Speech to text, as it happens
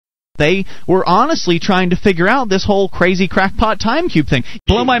They were honestly trying to figure out this whole crazy crackpot time cube thing.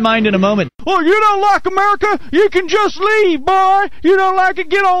 Blow my mind in a moment. Oh, you don't like America? You can just leave, boy. You don't like it?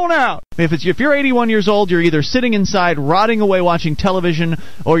 Get on out. If you're 81 years old, you're either sitting inside, rotting away watching television,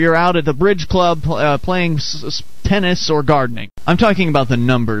 or you're out at the bridge club playing tennis or gardening. I'm talking about the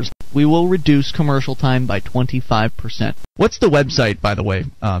numbers. We will reduce commercial time by 25%. What's the website, by the way,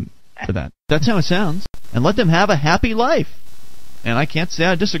 for that? That's how it sounds. And let them have a happy life. And I can't say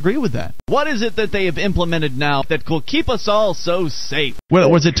I disagree with that. What is it that they have implemented now that will keep us all so safe? Well,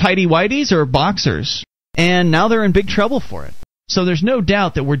 was it tighty whities or boxers? And now they're in big trouble for it. So there's no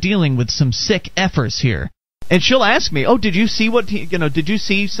doubt that we're dealing with some sick effers here. And she'll ask me, "Oh, did you see did you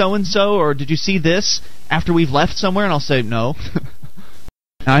see so and so, or did you see this after we've left somewhere?" And I'll say no.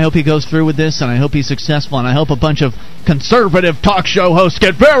 I hope he goes through with this, and I hope he's successful, and I hope a bunch of conservative talk show hosts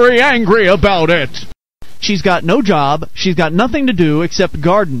get very angry about it. She's got no job. She's got nothing to do except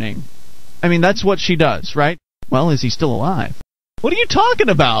gardening. I mean, that's what she does, right? Well, is he still alive? What are you talking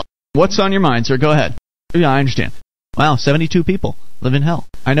about? What's on your mind, sir? Go ahead. Yeah, I understand. Wow, 72 people live in hell.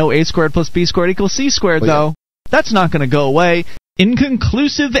 I know A squared plus B squared equals C squared, though. That's not going to go away.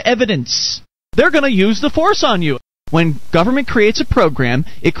 Inconclusive evidence. They're going to use the force on you. When government creates a program,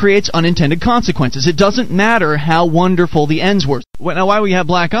 it creates unintended consequences. It doesn't matter how wonderful the ends were. Now, why would we have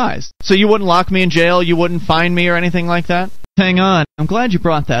black eyes? So you wouldn't lock me in jail, you wouldn't fine me or anything like that? Hang on. I'm glad you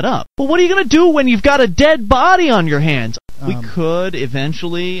brought that up. Well, what are you going to do when you've got a dead body on your hands? We could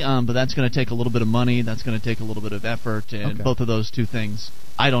eventually, but that's going to take a little bit of money. That's going to take a little bit of effort, and both of those two things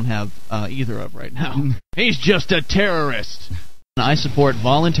I don't have either of right now. He's just a terrorist. I support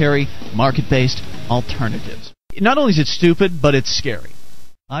voluntary, market-based alternatives. Not only is it stupid, but it's scary.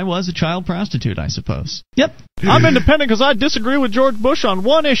 I was a child prostitute, I suppose. Yep. I'm independent because I disagree with George Bush on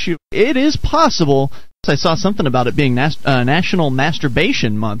one issue. It is possible. I saw something about it being National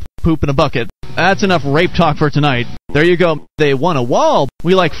Masturbation Month. Poop in a bucket. That's enough rape talk for tonight. There you go. They won a wall.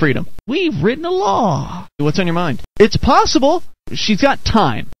 We like freedom. We've written a law. What's on your mind? It's possible. She's got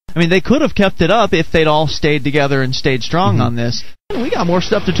time. I mean, they could have kept it up if they'd all stayed together and stayed strong on this. We got more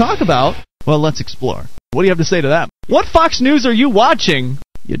stuff to talk about. Well, let's explore. What do you have to say to that? What Fox News are you watching?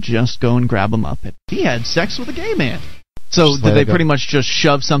 You just go and grab him up. He had sex with a gay man. So did they pretty much just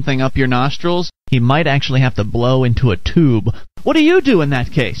shove something up your nostrils? He might actually have to blow into a tube. What do you do in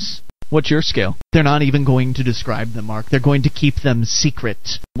that case? What's your scale? They're not even going to describe them, Mark. They're going to keep them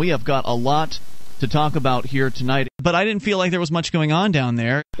secret. We have got a lot to talk about here tonight, but I didn't feel like there was much going on down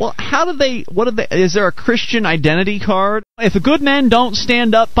there. Well, is there a Christian identity card? If the good men don't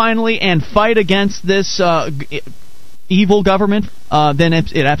stand up finally and fight against this evil government, then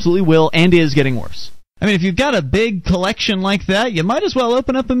it absolutely will and is getting worse. I mean, if you've got a big collection like that, you might as well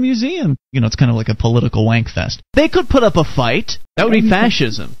open up a museum. It's kind of like a political wank fest. They could put up a fight. That would be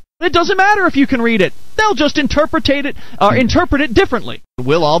fascism. It doesn't matter if you can read it. They'll just interpret it differently.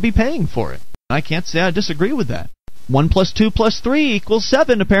 We'll all be paying for it. I can't say I disagree with that. 1 + 2 + 3 =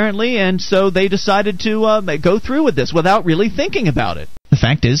 7, apparently, and so they decided to go through with this without really thinking about it. The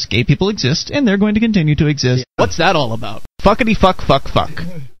fact is, gay people exist, and they're going to continue to exist. What's that all about? Fuckity fuck fuck fuck.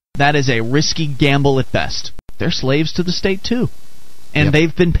 That is a risky gamble at best. They're slaves to the state, too. And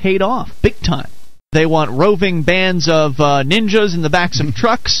they've been paid off, big time. They want roving bands of ninjas in the backs of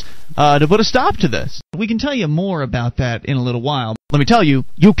trucks to put a stop to this. We can tell you more about that in a little while. Let me tell you,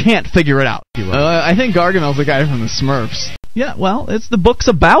 you can't figure it out. I think Gargamel's the guy from the Smurfs. Yeah, well, it's the book's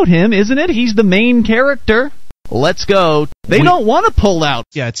about him, isn't it? He's the main character. Let's go. They don't want to pull out.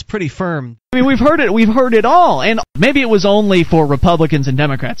 Yeah, it's pretty firm. I mean, we've heard it all. And maybe it was only for Republicans and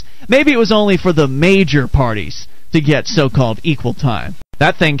Democrats. Maybe it was only for the major parties to get so-called equal time.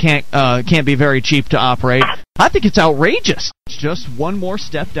 That thing can't be very cheap to operate. I think it's outrageous. It's just one more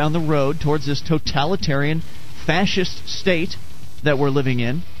step down the road towards this totalitarian, fascist state that we're living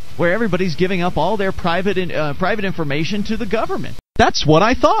in, where everybody's giving up all their private information to the government. That's what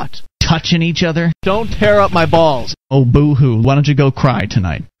I thought. Touching each other. Don't tear up my balls. Oh, boo-hoo. Why don't you go cry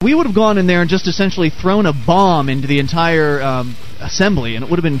tonight? We would have gone in there and just essentially thrown a bomb into the entire assembly, and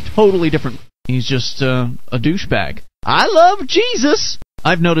it would have been totally different. He's just a douchebag. I love Jesus.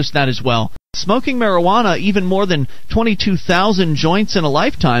 I've noticed that as well. Smoking marijuana, even more than 22,000 joints in a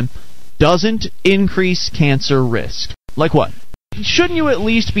lifetime, doesn't increase cancer risk. Like what? Shouldn't you at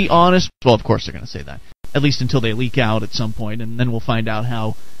least be honest? Well, of course they're going to say that. At least until they leak out at some point, and then we'll find out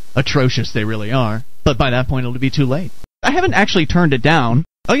how atrocious they really are. But by that point, it'll be too late. I haven't actually turned it down.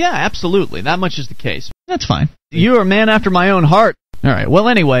 Oh, yeah, absolutely. That much is the case. That's fine. You're a man after my own heart. All right. Well,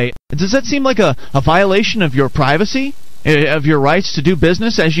 anyway, does that seem like a violation of your privacy? Of your rights to do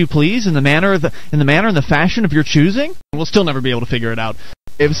business as you please in the manner and the fashion of your choosing? We'll still never be able to figure it out.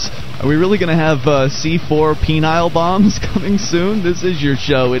 Are we really going to have C4 penile bombs coming soon? This is your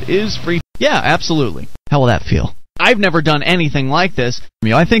show. It is free. Yeah, absolutely. How will that feel? I've never done anything like this.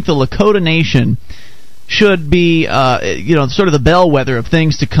 I think the Lakota Nation should be, sort of the bellwether of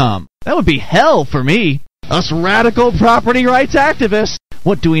things to come. That would be hell for me. Us radical property rights activists.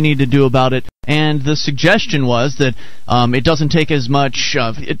 What do we need to do about it? And the suggestion was that it doesn't take as much,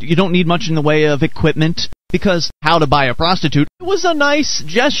 you don't need much in the way of equipment, because how to buy a prostitute was a nice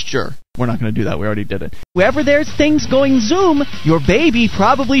gesture. We're not going to do that. We already did it. Wherever there's things going Zoom, your baby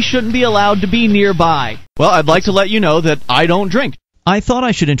probably shouldn't be allowed to be nearby. Well, I'd like to let you know that I don't drink. I thought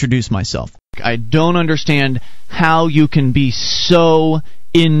I should introduce myself. I don't understand how you can be so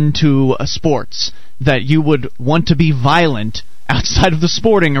into sports that you would want to be violent outside of the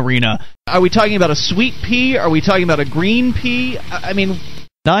sporting arena. Are we talking about a sweet pea? Are we talking about a green pea?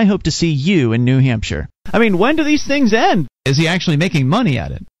 I hope to see you in New Hampshire. When do these things end? Is he actually making money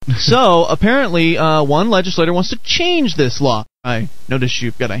at it? So, apparently, one legislator wants to change this law. I notice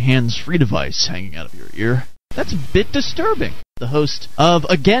you've got a hands-free device hanging out of your ear. That's a bit disturbing. The host of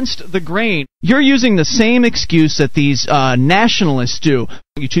Against the Grain. You're using the same excuse that these nationalists do.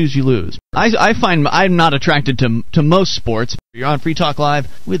 You choose, you lose. I find I'm not attracted to most sports. You're on Free Talk Live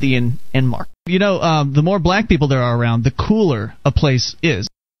with Ian and Mark. The more black people there are around, the cooler a place is.